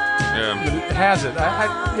chorus. Yeah. It has it.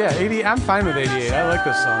 Yeah, 80. I'm fine with 88. I like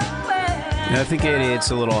this song. I think 88's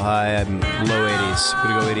a little high. I'm low 80s. I'm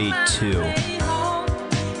gonna go 82.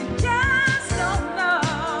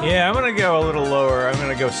 Yeah, I'm gonna go a little lower. I'm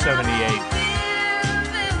gonna go 78.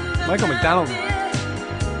 Michael McDonald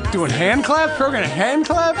doing hand claps, programming hand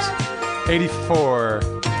claps. 84.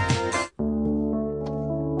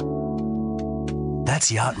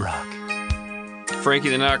 That's yacht rock. Frankie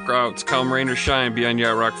the Knockouts, Calm Rain or Shine, Beyond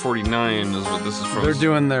Yacht Rock 49 is what this is from. They're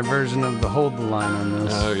doing their version of the Hold the Line on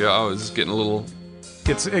this. Oh, yeah, I was getting a little...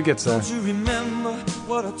 It gets there. You remember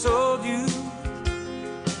what I told you?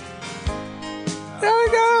 I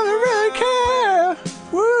don't really care.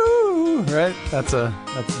 Woo! Right? That's the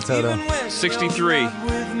Toto. 63. You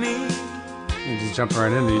just jumping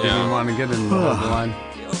right into it. You didn't even want to get into the Hold the Line.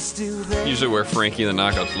 Usually where Frankie the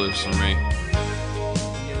Knockouts lives for me.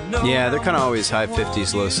 Yeah, they're kind of always high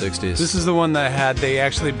 50s, low 60s. This is the one that they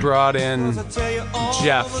actually brought in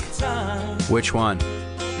Jeff, Which one?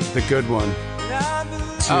 the good one,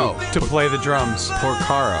 to play the drums.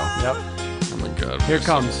 Porcaro. Yep. Oh my god. Here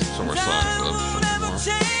comes. Some more songs.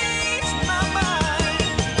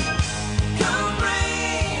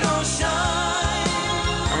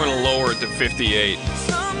 I'm going to lower it to 58.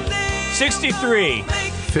 63.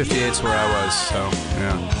 58's where I was, so,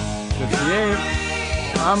 yeah.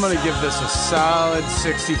 58. I'm going to give this a solid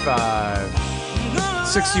 65.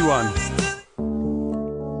 61.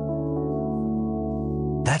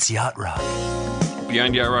 That's yacht rock.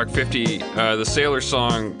 Beyond Yacht Rock 50, the Sailor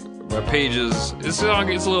song, Pages. This song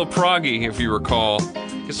gets a little proggy, if you recall.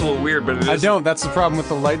 It's a little weird, but it is. I don't. That's the problem with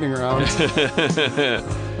the lightning round.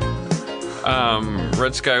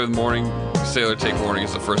 Red Sky with Morning, Sailor Take Warning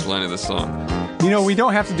is the first line of this song. You know, we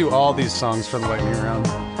don't have to do all these songs for the lightning round.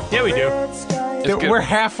 Yeah, we do. We're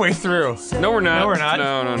halfway through. No, we're not. No, we're not.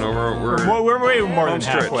 No. We're way more than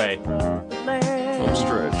stretch. halfway. Home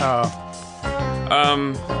stretch.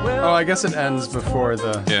 Oh, I guess it ends before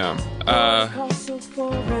the... Yeah.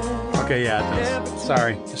 Okay, yeah, it does.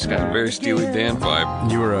 Sorry. It's got a very Steely Dan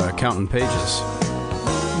vibe. You were counting pages.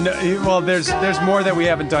 No, well, there's more that we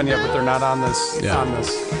haven't done yet, but they're not on this. Yeah. On this.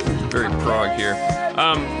 Very prog here.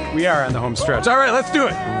 We are on the home stretch. All right, let's do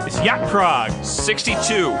it. It's Yacht Prague.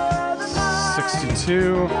 62.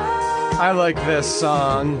 62. I like this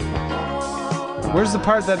song. Where's the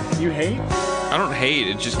part that you hate? I don't hate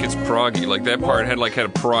it. Just gets proggy. Like that part had a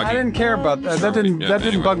proggy. I didn't care about that. That didn't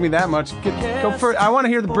Anyway. bug me that much. Go for it. I want to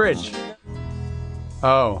hear the bridge.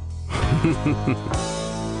 Oh.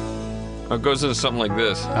 It goes into something like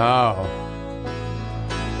this. Oh.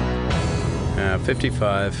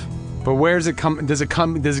 55. But where's it come? Does it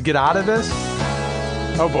get out of this?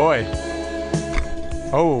 Oh boy.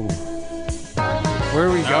 Oh. Where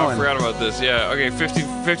are we Oh, I going? forgot about this. Yeah. Okay.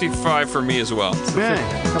 55 for me as well. A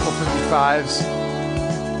couple 55s.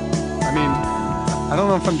 I mean, I don't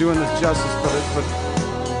know if I'm doing this justice, but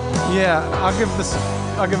yeah, I'll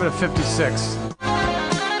give it a 56.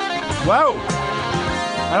 Whoa!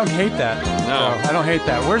 I don't hate that. No. I don't hate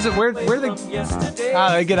that. Where's it? Where they?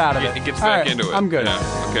 They get out of it. It gets All back right, into it. I'm good.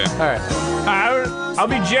 Yeah. Okay. All right. I'll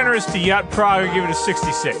be generous to Yacht Prague and give it a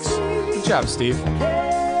 66. Good job, Steve.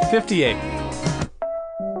 58.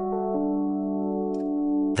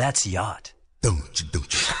 That's yacht.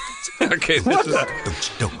 Okay.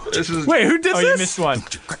 This is. Wait, who did Oh, this? you missed one.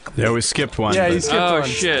 Yeah, we skipped one. Yeah, but- you skipped Oh one.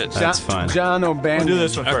 shit. That's fine. John O'Bannon. We'll do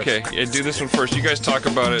this one first. Okay. Yeah. Do this one first. You guys talk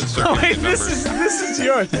about it. So Oh, wait, this is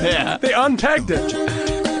yours. Yeah. They unpegged it.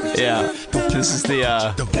 Yeah. This is the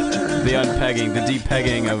unpegging, the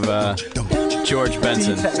depegging of George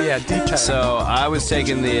Benson. D-tech. So I was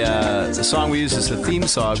taking the song we used as the theme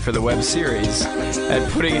song for the web series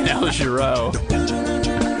and putting in Al Jarreau,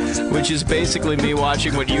 which is basically me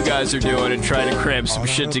watching what you guys are doing and trying to cram some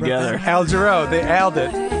shit together. Al Jarreau, they al'd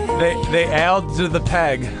it. They al'd to the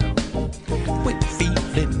peg.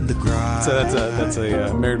 So that's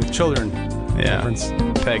a Married with Children reference.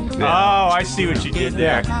 Peg. Oh, Yeah. I see what you did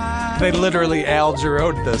there. Yeah, they literally Al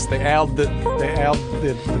Jarreau'd this. They al'd the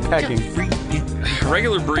pegging.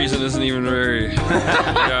 Regular breezing isn't even very.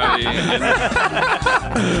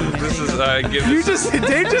 This is. I give this.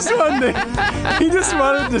 Dave just wanted to, he just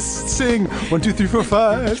wanted to sing 1, 2, 3, 4,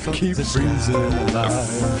 5. Keep breezing alive.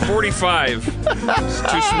 45. It's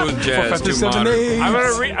too smooth jazz, too 7, modern. 8. I'm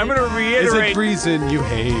gonna Is it reiterate. reason you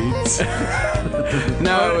hate?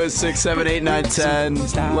 No, it was 6, 7, 8, 9, 10.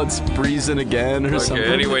 Let's breeze in again or something.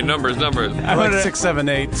 Okay, anyway, numbers. I like 6, 7,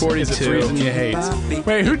 8. 42. Is it reason you hate?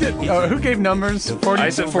 Wait, who did? Who gave numbers? 40. I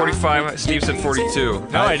said 45. Steve said 42.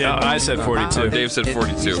 No, I didn't. I said 42. Dave said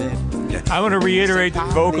 42. I'm gonna reiterate that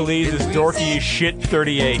Vocalese is dorky as shit.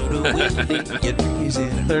 38.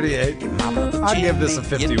 38. I'd give this a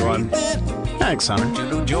 51. Thanks,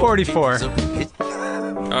 Hunter. 44.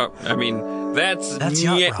 I mean, that's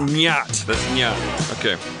yacht nyat. rock. Nyat. That's nyat.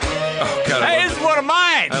 Okay. Oh, God. Hey, this is one of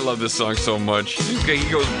mine. I love this song so much. He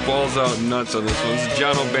goes balls out nuts on this one. This is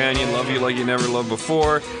John O'Banion, Love You Like You Never Loved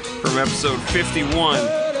Before, from episode 51.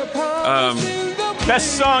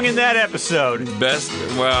 Best song in that episode. Best,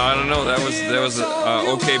 well, I don't know. That was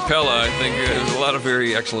OK Pella. I think there's a lot of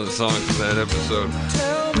very excellent songs in that episode.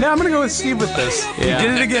 Now I'm gonna go with Steve with this. Yeah. He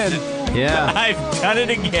did it again. Yeah. I've done it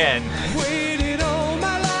again.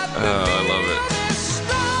 Oh, I love it.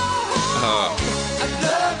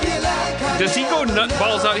 Does he go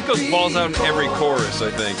balls out? He goes balls out in every chorus, I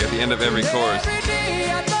think, at the end of every chorus.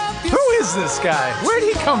 Who is this guy? Where'd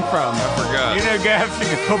he come from? Forgot. You're gonna have to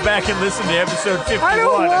go back and listen to episode 51. I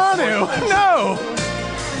don't want to. No.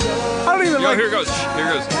 I don't even Yo, like. here it goes. Here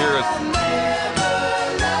it goes. Here it goes.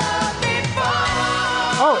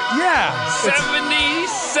 Oh yeah. It's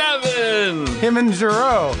 77. him and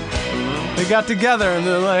Giroux. They got together and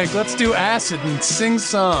they're like, let's do acid and sing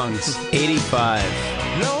songs. 85.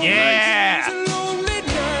 Yeah. A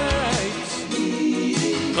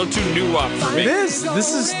little too new wop for me. It is.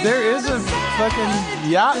 There is a fucking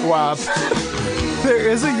yacht wop. There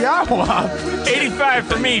is a yacht wop. 85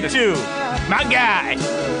 for me too. My guy.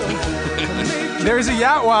 There's a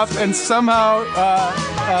yacht wop, and somehow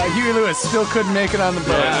Huey Lewis still couldn't make it on the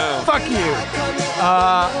boat. Yeah. Fuck you.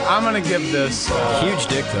 I'm gonna give this. Huge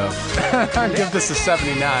dick, though. I'll give this a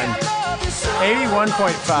 79.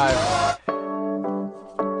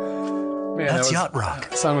 81.5. Man, That's yacht rock.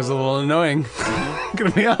 that song was a little annoying. Gonna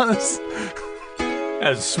be honest.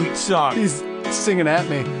 That's a sweet song. He's singing at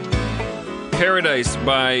me. Paradise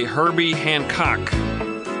by Herbie Hancock.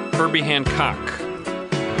 Herbie Hancock.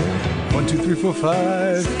 1, 2, 3, 4,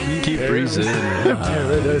 5. Keep breezing.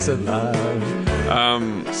 Paradise alive.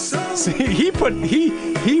 See, he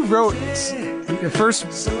wrote the first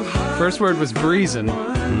word was breezin'.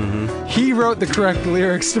 Mm-hmm. He wrote the correct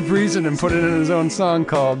lyrics to breezin' and put it in his own song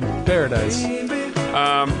called Paradise.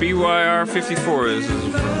 BYR 54 is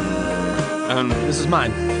This is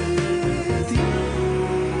mine.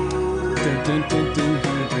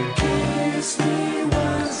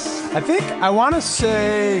 I think I want to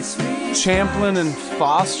say Champlin and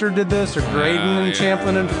Foster did this, or Graydon and yeah.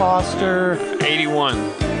 Champlin and Foster. 81.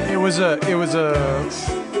 It was a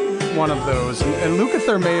one of those, and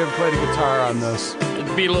Lukather may have played a guitar on this.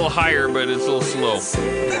 It'd be a little higher, but it's a little slow.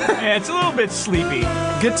 Yeah, it's a little bit sleepy.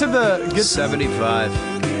 Get to the 75.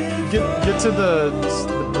 get to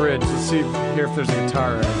the bridge. Let's see here if there's a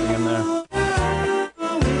guitar or anything in there.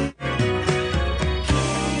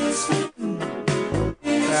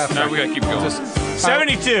 Now we gotta keep going.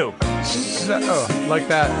 72. Oh, like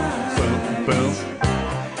that. Boom, boom.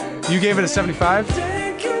 You gave it a 75?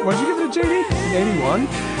 What'd you give it a JD? 81?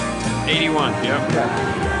 81, yeah.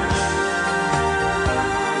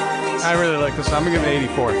 I really like this. I'm gonna give it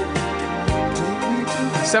 84.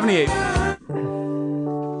 78.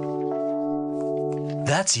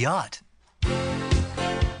 That's yacht.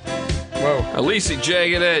 Whoa. Elise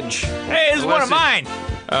Jagged Edge. Hey, this is one of mine.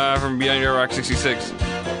 From Beyond Your Rock 66.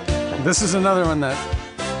 This is another one that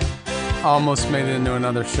almost made it into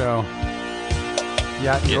another show.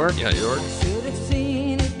 Yacht York, Yeah, York.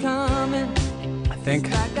 I think.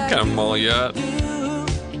 Kind of mall yacht.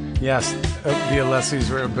 Yes, the Alessi's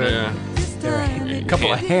were a bit. Yeah. A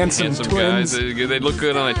couple of handsome twins. guys. They look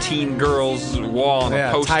good on a teen girl's wall on a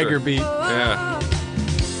Yeah, poster. Tiger Beat, Yeah.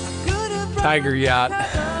 Tiger Yacht.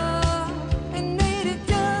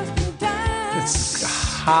 It's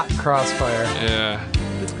hot crossfire. Yeah.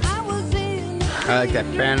 I like that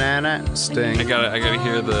banana sting. I gotta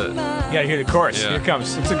hear the. You gotta hear the chorus. Yeah. Here it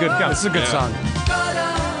comes. It's a good. This is a good Yeah. song.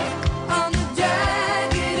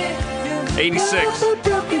 86.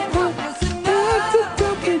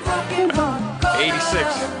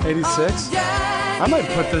 86. 86. I might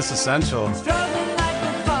put this essential.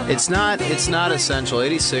 It's not essential.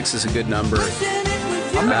 86 is a good number.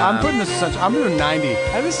 I'm putting this essential. I'm doing 90.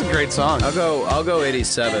 Hey, this is a great song. I'll go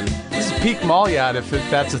 87. This is peak mall yacht if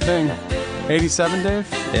that's a thing. 87, Dave.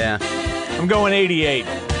 Yeah. I'm going 88.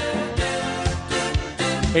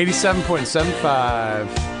 87.75.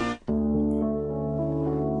 How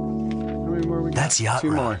many more we That's Yacht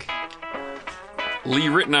Two Rock. more. Lee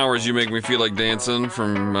Ritenour's "You Make Me Feel Like Dancing"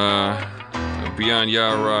 from Beyond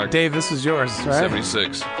Yacht Rock, Dave, this is yours, right?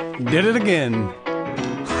 76. Did it again.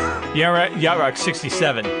 Yacht Rock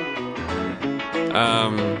 67. Shit,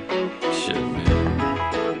 man.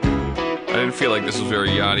 I didn't feel like this was very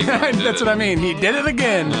yachty. That's what I mean. He did it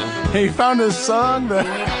again. He found a song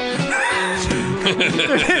that.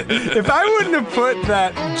 If I wouldn't have put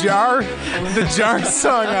the jar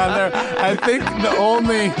song on there, I think the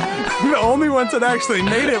only ones that actually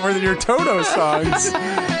made it were your Toto songs.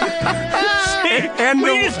 And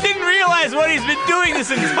We just didn't realize what he's been doing this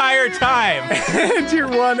entire time. and your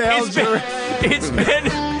one It's been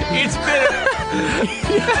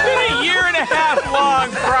a year and a half long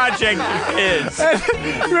project of his.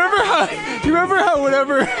 Remember how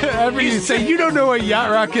whenever you say you don't know what yacht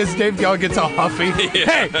rock is, Dave Gall gets all huffy.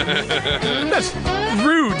 Hey, that's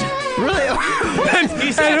rude. Really?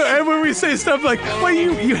 And when we say stuff like, "Well,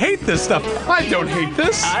 you hate this stuff," I don't hate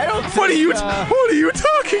this. I don't What are think, you? What are you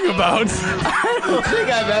talking about? I don't think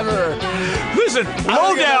I've ever. Listen,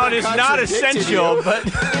 lowdown is not contradicted essential, you. but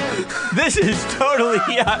this is totally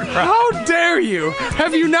yacht rock. How dare you?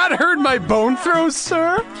 Have you not heard my bone throws,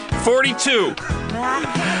 sir? 42.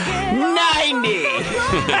 90.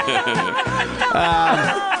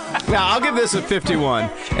 Now, I'll give this a 51,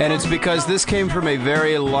 and it's because this came from a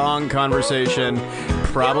very long conversation,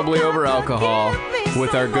 probably over alcohol,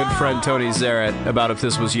 with our good friend Tony Zarrett about if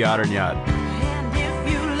this was yacht or yacht.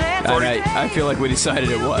 And I feel like we decided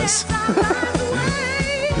it was.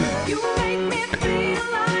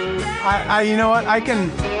 You know what? I can.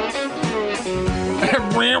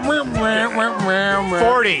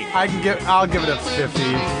 40. I'll give it a 50.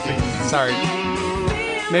 Sorry.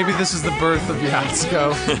 Maybe this is the birth of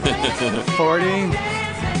Yatsko. 40.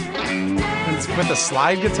 It's with a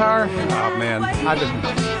slide guitar? Oh man, I've been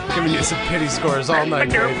giving you some pity scores all night.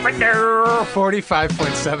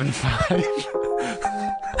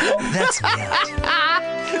 45.75. That's Yacht.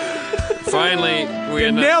 Finally, we You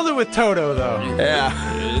end up nailed it with Toto though. Yeah.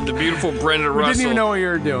 the beautiful Brenda We Russell. didn't even know what you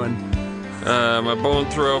were doing. My bone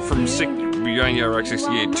throw from Beyond Yacht Rock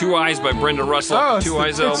 68. Two Eyes by Brenda Russell. Oh, it's Two the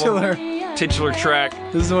Eyes titular. album. Titular track.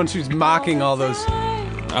 This is the one who's mocking all those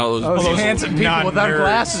All those handsome people not without nerds.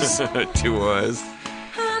 glasses. Two Eyes.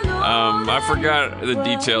 I forgot the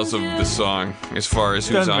details of the song as far as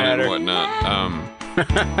who's Doesn't on it matter. and whatnot.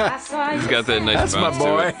 He's got that nice That's my bounce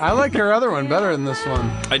boy. to it. I like your other one better than this one.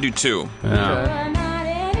 I do too. Okay.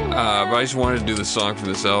 But I just wanted to do the song from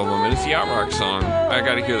this album, and it's a yacht rock song. I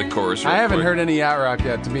got to hear the chorus. I real haven't quick. heard any yacht rock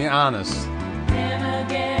yet, to be honest.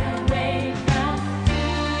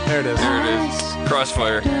 There it is. There it is.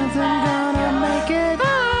 Crossfire.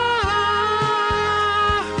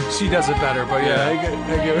 She does it better, but yeah, I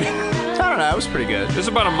give it. I don't know. That was pretty good. There's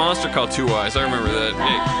about a monster called Two Eyes. I remember that.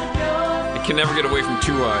 It can never get away from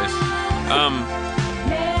Two Eyes.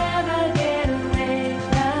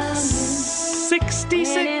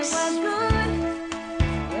 66.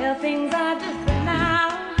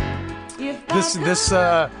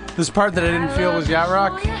 This part that I didn't feel was yacht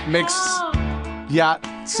rock makes yacht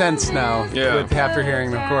sense now. Yeah. After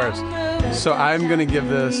hearing the chorus. So I'm gonna give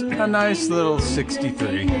this a nice little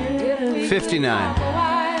 63. 59.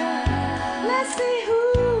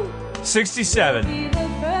 67.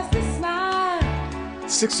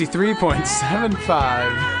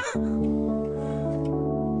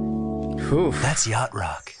 63.75. Oof. That's Yacht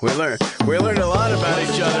Rock. We learned a lot about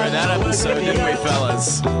each other in that episode, didn't we,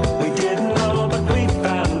 fellas? We didn't know, but we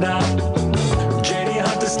found out. JD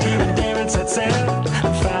Hunter, Stephen David set sail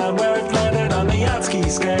and found where it landed on the yacht ski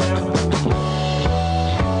scale.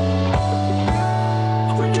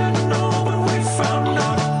 We didn't know, but we found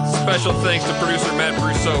out. Special thanks to producer Matt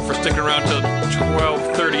Brousseau for sticking around till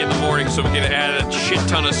 12:30 in the morning so we can add a shit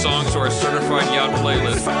ton of songs to our certified yacht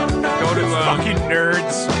playlist. Go to Fucking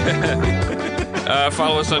nerds.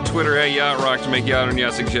 follow us on Twitter at Yacht Rock to make Yacht and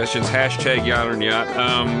Yacht suggestions. Hashtag Yacht and Yacht.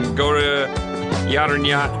 Go to Yacht and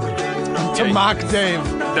Yacht. To mock Dave.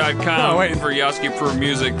 .com Oh, wait. for Yaski Pro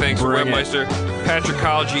Music. Thanks Bring for it. Webmeister.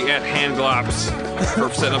 Patrickology at Handglops for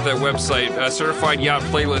setting up that website. Certified Yacht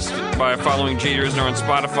Playlist by following Jay Risner on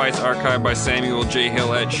Spotify. It's archived by Samuel J.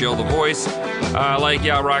 Hill at Shill the Voice. Like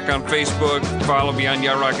Yacht Rock on Facebook. Follow Beyond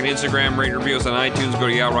Yacht Rock on Instagram. Rate reviews on iTunes. Go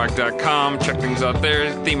to yachtrock.com. Check things out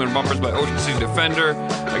there. Theme and bumpers by Ocean City Defender.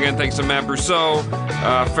 Again, thanks to Matt Brousseau.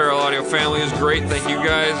 Feral Audio Family is great. Thank you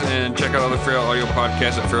guys. And check out other Feral Audio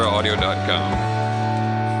podcasts at feralaudio.com.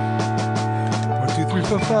 1, 2, 3,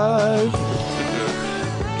 4, 5.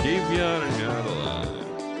 Keep Yacht and Yacht alive.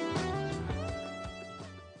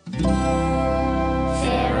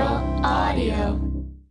 Feral Audio.